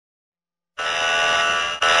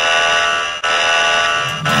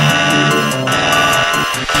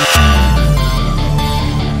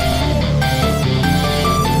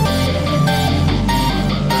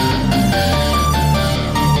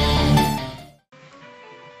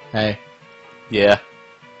Hey, Yeah,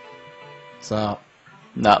 what's up?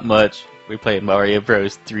 not much. We played Mario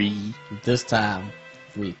Bros. 3. This time,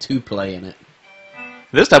 we two playing it.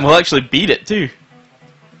 This time we'll actually beat it, too.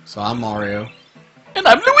 So I'm Mario, And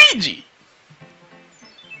I'm Luigi!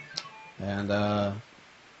 and we're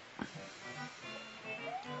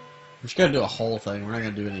just gonna do a whole thing. We're not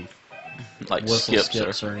gonna do any Like whistle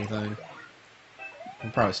skips or anything.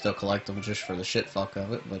 We'll probably still collect them just for the shit fuck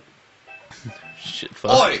of it, but... Shit,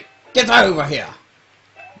 fuck. Oi! Get over here!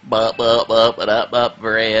 Bup,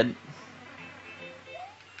 bread.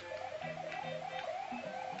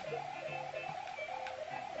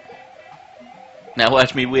 Now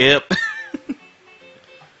watch me whip.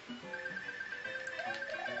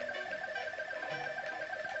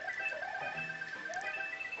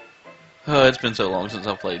 Oh, it's been so long since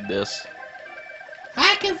I played this.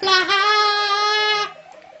 I can fly high!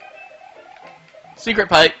 Secret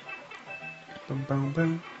pipe. Boom, boom,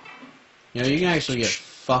 boom. You know, you can actually get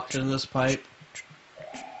fucked in this pipe,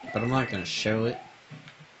 but I'm not gonna show it,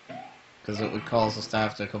 because it would cause the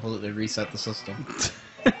staff to completely reset the system.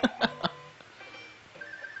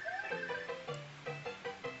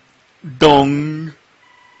 Dong.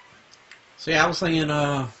 So yeah, I was thinking,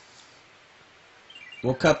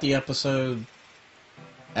 we'll cut the episode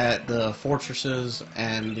at the fortresses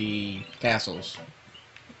and the castles.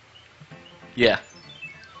 Yeah.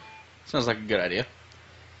 Sounds like a good idea.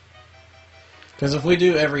 Because if we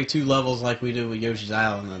do every 2 levels like we do with Yoshi's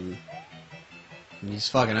Island, then these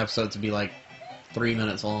fucking episodes would be like 3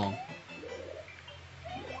 minutes long.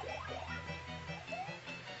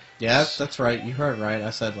 Yeah, that's right. You heard right. I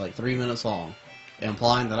said like 3 minutes long,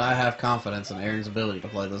 implying that I have confidence in Aaron's ability to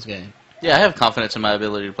play this game. Yeah, I have confidence in my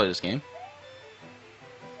ability to play this game.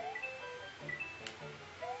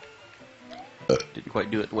 Didn't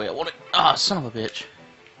quite do it the way I wanted. Ah, son of a bitch.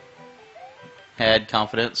 Had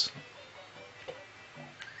confidence.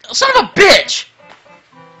 Oh, son of a bitch!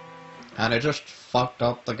 And it just fucked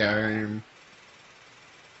up the game.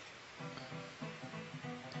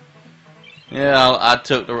 Yeah,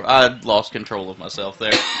 I lost control of myself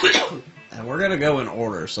there. And we're gonna go in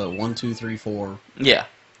order, so 1, 2, 3, 4. Yeah.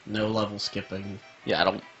 No level skipping.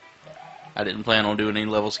 Yeah, I didn't plan on doing any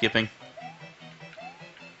level skipping.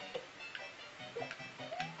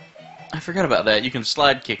 I forgot about that. You can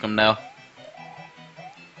slide kick them now.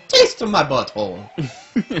 Taste of my butthole.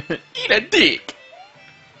 Eat a dick!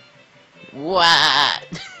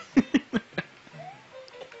 What?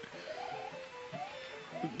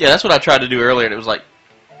 Yeah, that's what I tried to do earlier, and it was like,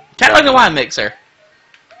 kind of like a wine mixer.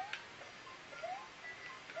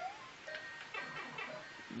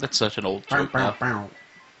 That's such an old joke now.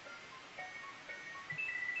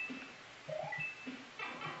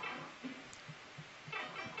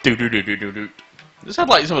 Do do do do do do. This had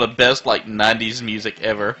like some of the best like '90s music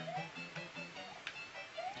ever,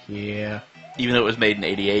 Yeah. even though it was made in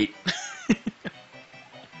 '88.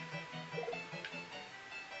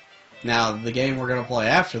 Now, the game we're gonna play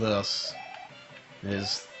after this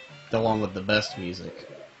is the one with the best music.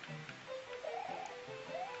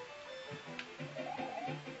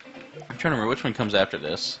 I'm trying to remember which one comes after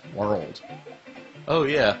this. World. Oh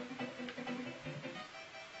yeah.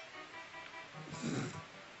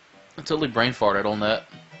 I totally brain farted on that.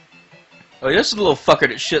 Oh, yeah, this is a little fucker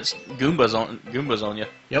that shits Goombas on you.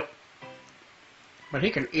 Yep. But he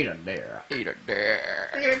can eat a dare. Eat a dare.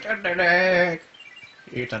 Eat a dick.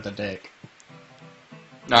 Eat a dick.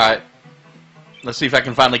 Alright. Let's see if I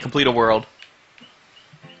can finally complete a world.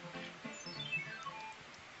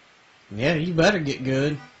 Yeah, you better get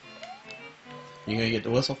good. You gonna get the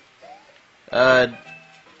whistle?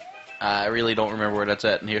 I really don't remember where that's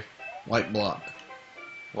at in here. White block.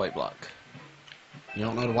 White block. You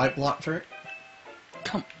don't know the white block trick?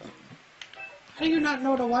 Come on. How do you not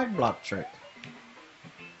know the white block trick?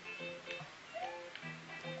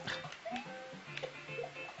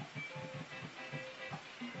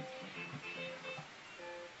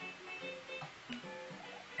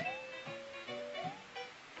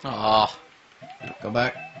 Aw. Go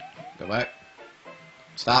back. Go back.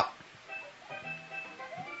 Stop.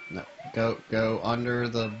 No. Go under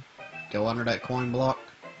that coin block.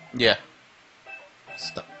 Yeah.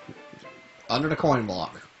 Stop. Under the coin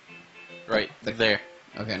block. Right there.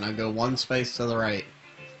 Okay, now go 1 space to the right.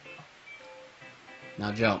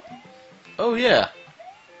 Now jump. Oh, yeah.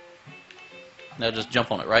 Now just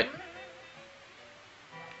jump on it, right?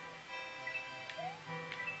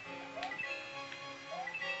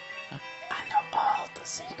 I know all the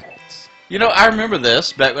secrets. You know, I remember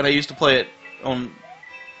this back when I used to play it on,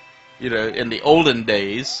 you know, in the olden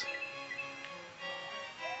days.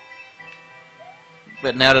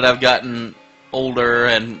 But now that I've gotten older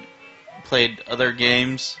and played other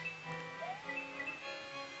games.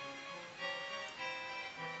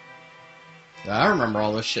 I remember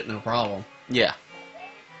all this shit, no problem. Yeah.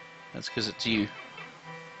 That's because it's you.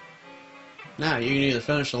 Now, you can either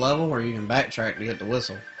finish the level or you can backtrack to get the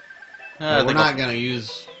whistle. I But we're think not going to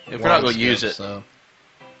use... if we're not going to world use skip, it, so...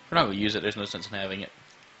 if we're not going to use it, there's no sense in having it.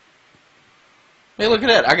 Hey, look at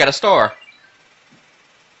that! I got a star.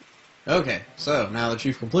 Okay, so now that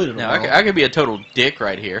you've completed the Now world, I could be a total dick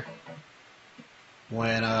right here.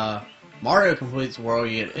 when Mario completes the world,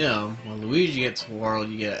 you get M. When Luigi gets the world,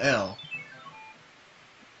 you get L.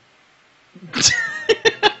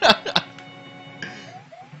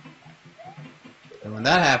 And when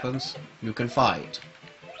that happens, you can fight.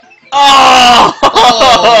 Oh!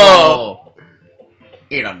 Oh!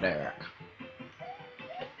 Eat 'em, Derek.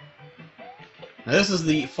 Now, this is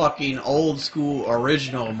the fucking old school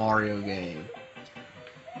original Mario game.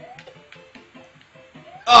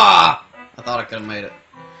 Ah! I thought I could have made it.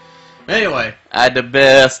 Anyway. I the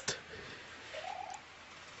best.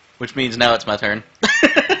 Which means now it's my turn.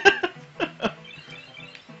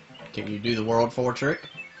 Can you do the World 4 trick?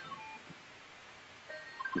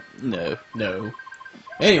 No. No.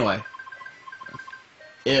 Anyway.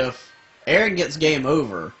 If Aaron gets game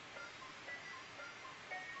over,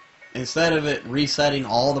 instead of it resetting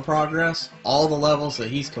all the progress, all the levels that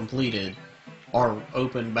he's completed are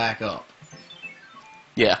opened back up.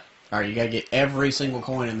 Yeah. Alright, you gotta get every single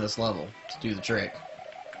coin in this level to do the trick.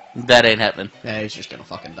 That ain't happening. Yeah, he's just gonna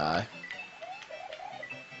fucking die.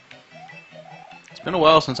 It's been a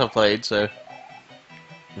while since I've played, so...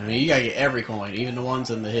 I mean, you gotta get every coin, even the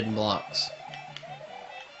ones in the hidden blocks.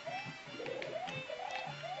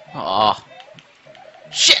 Aw.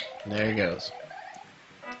 Shit! There he goes.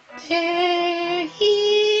 There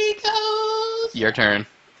he goes! Your turn.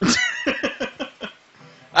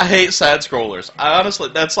 I hate side scrollers. I honestly,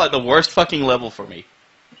 that's like the worst fucking level for me.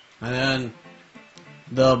 And then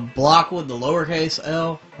the block with the lowercase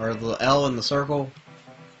L, or the L in the circle,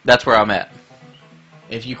 That's where I'm at.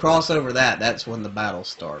 if you cross over that, that's when the battle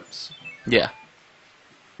starts. Yeah.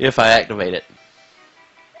 If I activate it.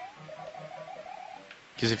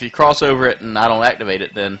 Because if you cross over it and I don't activate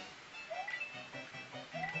it, then...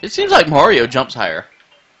 It seems like Mario jumps higher.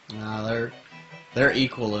 Nah, they're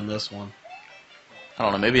equal in this one. I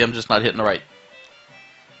don't know, maybe I'm just not hitting the right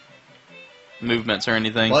movements or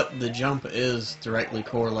anything. But the jump is directly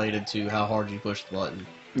correlated to how hard you push the button.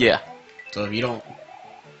 Yeah. So if you don't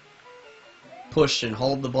push and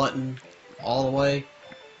hold the button all the way,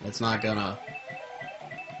 it's not gonna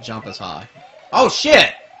jump as high. Oh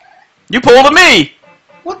shit! You pulled a me!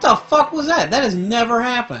 What the fuck was that? That has never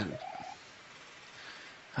happened.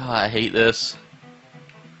 Oh, I hate this.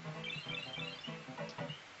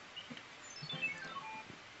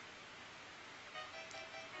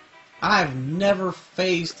 I've never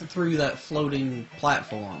phased through that floating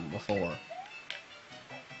platform before.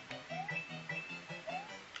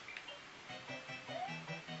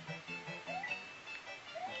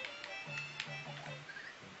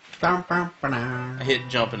 I hit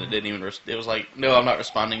jump and it didn't even... It was like, no, I'm not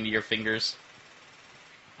responding to your fingers.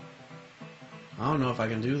 I don't know if I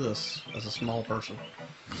can do this as a small person.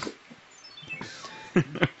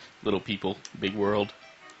 Little people, big world.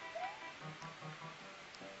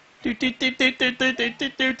 Little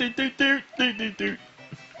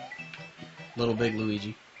big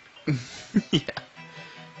Luigi. Yeah.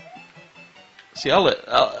 See,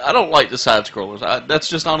 I don't like the side scrollers. That's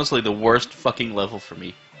just honestly the worst fucking level for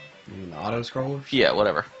me. You mean the auto scrollers? Yeah,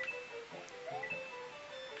 whatever.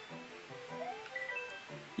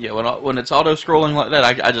 Yeah, when it's auto scrolling like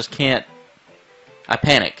that, I just can't. I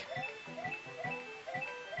panic.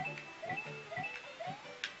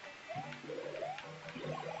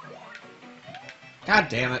 God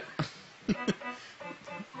damn it.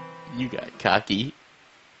 You got cocky.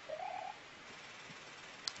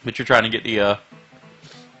 But you're trying to get the,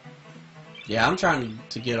 Yeah, I'm trying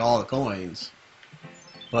to get all the coins.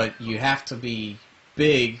 But you have to be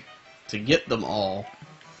big to get them all.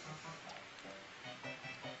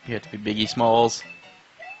 You have to be Biggie Smalls.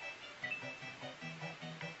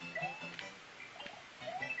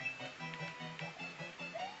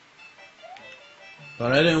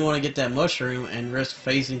 But I didn't want to get that mushroom and risk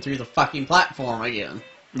phasing through the fucking platform again.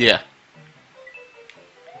 Yeah.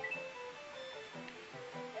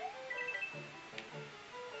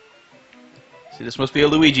 See, this must be a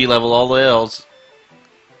Luigi level, all the L's.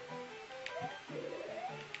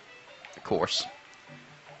 Of course.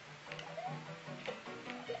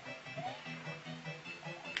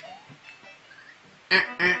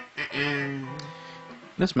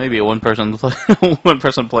 This may be a one-person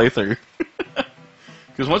playthrough.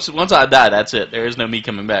 Because once I die, that's it. There is no me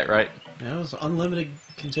coming back, right? Yeah, it was unlimited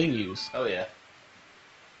continues. Oh yeah.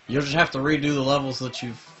 You'll just have to redo the levels that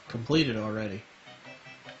you've completed already.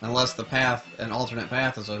 Unless the path, an alternate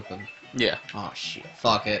path is open. Yeah. Oh shit,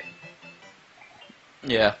 fuck it.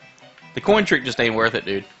 Yeah. The coin trick just ain't worth it,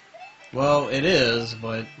 dude. Well, it is,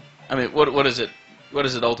 but I mean, what is it? What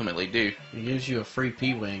does it ultimately do? it gives you a free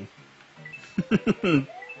P-Wing.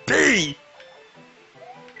 P!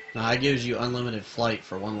 No, it gives you unlimited flight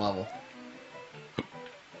for one level.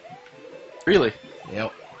 Really?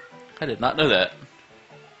 Yep. I did not know that.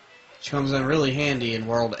 Which comes in really handy in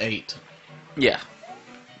World 8. Yeah.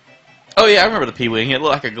 Oh yeah, I remember the P-Wing. It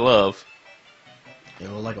looked like a glove. It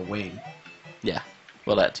looked like a wing. Yeah.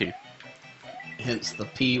 Well, that too. Hence the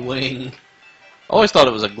P-Wing. I always thought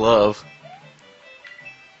it was a glove.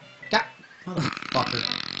 God,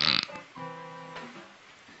 motherfucker.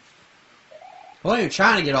 I wasn't even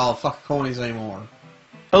trying to get all the fucking coins anymore.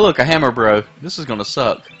 Oh look, a hammer bro. This is gonna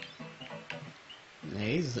suck. Yeah,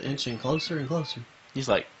 he's inching closer and closer. He's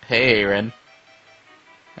like, hey Aaron.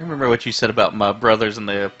 I remember what you said about my brothers in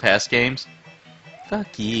the past games.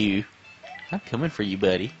 Fuck you. I'm coming for you,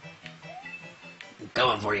 buddy. I'm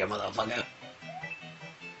coming for you, motherfucker.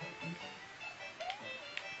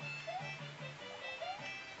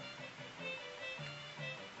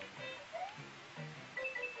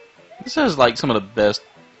 This is like some of the best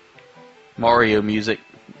Mario music,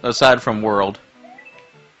 aside from World.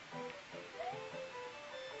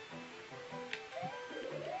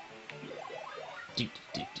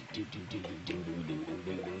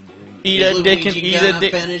 Eat a dick and eat a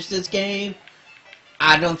dick. Finish this game.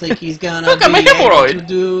 I don't think he's gonna Look, be I'm a able hemorrhoid. to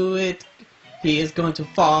do it. He is going to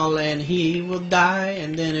fall and he will die,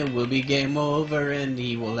 and then it will be game over, and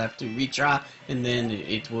he will have to retry, and then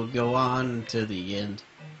it will go on to the end.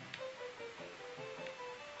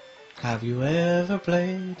 Have you ever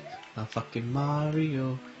played a fucking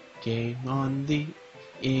Mario game on the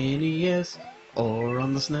NES or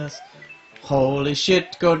on the SNES? Holy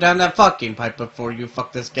shit, go down that fucking pipe before you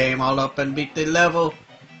fuck this game all up and beat the level.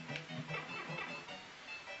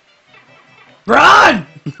 Run!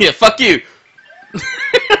 Yeah, fuck you. Hey,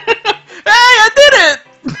 I did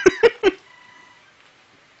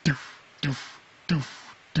it!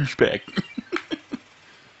 Douchebag.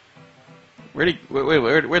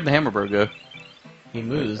 Where'd the hammer bro go? He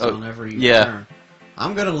moves Oh, whenever you yeah. turn.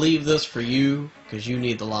 I'm gonna leave this for you, because you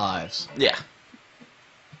need the lives. Yeah.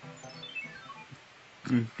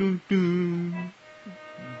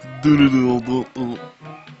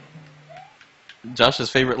 Josh's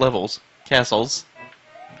favorite levels. Castles.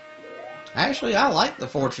 Actually, I like the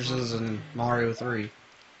fortresses in Mario 3.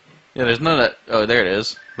 Yeah, there's none of that. Oh, there it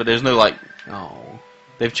is. But there's no, like, Oh.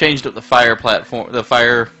 they've changed up the fire platform, the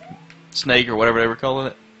fire snake or whatever they were calling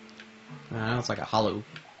it. Now it's like a hollow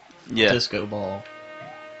Yeah. disco ball.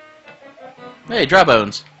 Hey, dry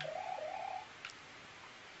bones.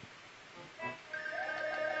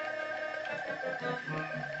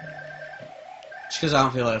 Just because I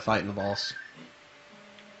don't feel like fighting the boss.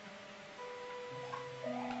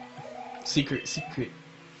 Secret, secret.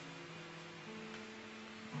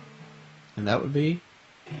 And that would be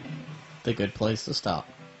the good place to stop.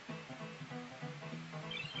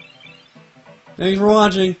 Thanks for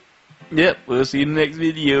watching. Yep, we'll see you in the next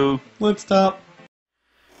video. Let's stop.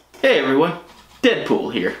 Hey everyone,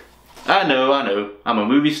 Deadpool here. I know, I'm a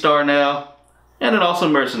movie star now, and an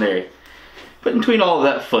awesome mercenary. But in between all of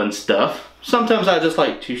that fun stuff, sometimes I just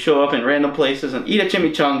like to show up in random places and eat a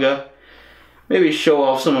chimichanga, maybe show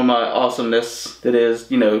off some of my awesomeness that is,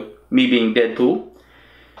 you know, me being Deadpool.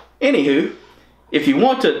 Anywho, if you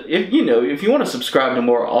want to subscribe to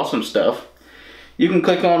more awesome stuff, you can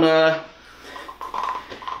click on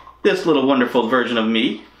this little wonderful version of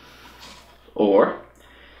me, or,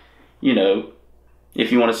 you know,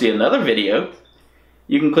 if you want to see another video,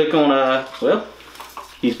 you can click on, well,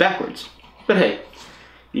 he's backwards. But hey,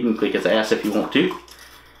 you can click his ass if you want to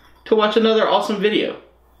watch another awesome video.